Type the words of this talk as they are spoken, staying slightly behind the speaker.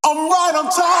I'm right on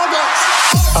target.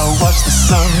 I watch the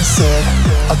sunset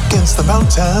against the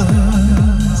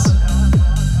mountains.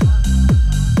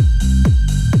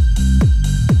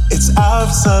 It's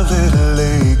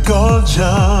absolutely gorgeous.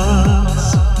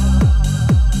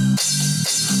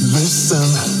 Listen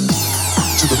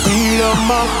to the beat of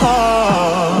my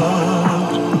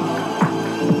heart.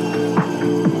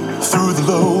 Through the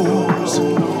lows,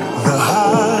 the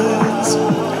highs,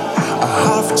 I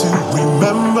have to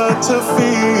remember to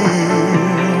feel.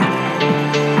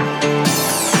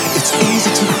 It's easy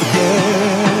to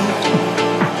forget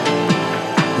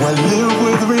while live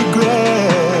with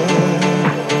regret.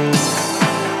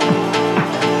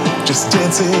 Just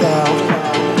dance it out.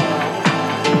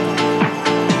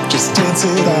 Just dance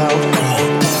it out.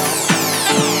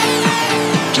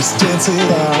 Just dance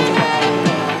it out.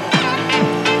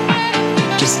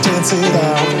 Just dance it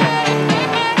out.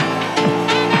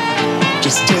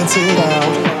 Just dance it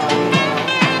out.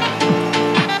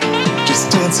 Just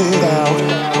dance it out.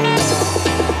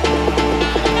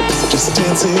 Just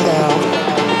dance it out.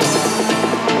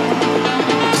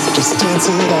 Just dance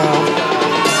it out.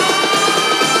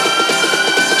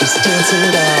 Just dance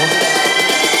it out.